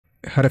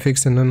how to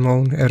fix an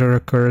unknown error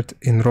occurred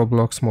in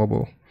Roblox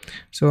mobile.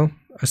 So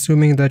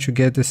assuming that you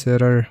get this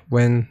error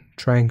when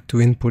trying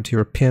to input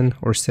your PIN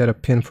or set a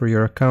PIN for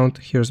your account,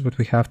 here's what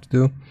we have to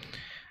do.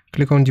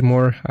 Click on the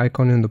more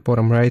icon in the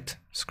bottom right,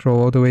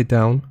 scroll all the way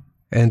down,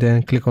 and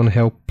then click on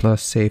help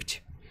plus safety.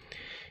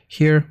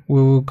 Here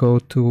we will go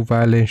to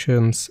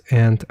violations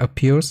and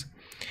appeals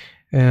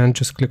and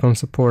just click on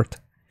support.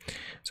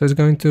 So it's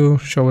going to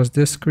show us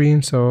this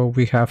screen. So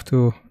we have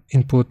to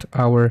input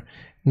our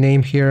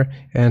name here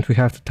and we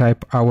have to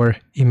type our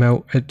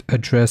email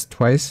address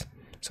twice.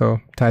 So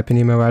type an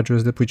email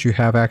address that which you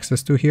have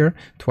access to here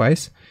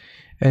twice.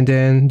 And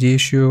then the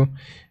issue,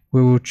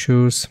 we will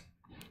choose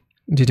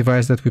the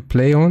device that we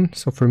play on.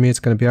 So for me, it's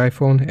going to be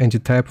iPhone, and the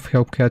type of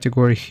help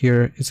category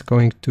here is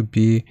going to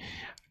be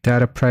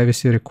data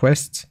privacy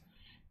requests.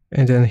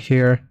 And then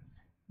here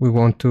we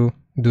want to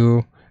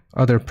do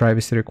other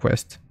privacy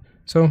requests.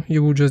 So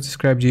you will just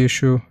describe the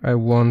issue. I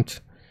want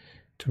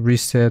to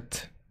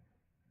reset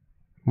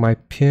my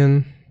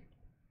PIN,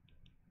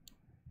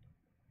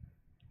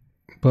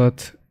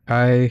 but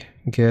I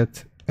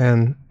get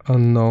an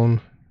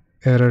unknown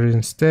error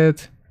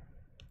instead.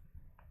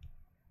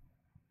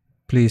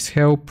 Please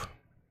help.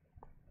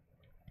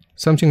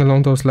 Something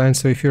along those lines.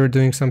 So if you're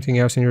doing something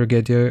else and you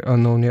get the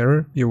unknown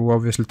error, you will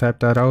obviously type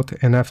that out,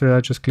 and after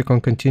that just click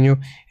on continue.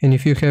 And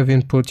if you have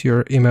input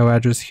your email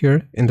address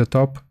here in the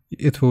top,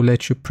 it will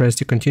let you press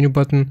the continue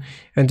button,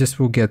 and this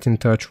will get in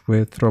touch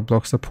with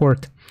Roblox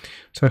support.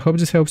 So I hope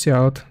this helps you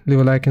out. Leave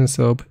a like and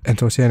sub, and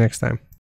I'll see you next time.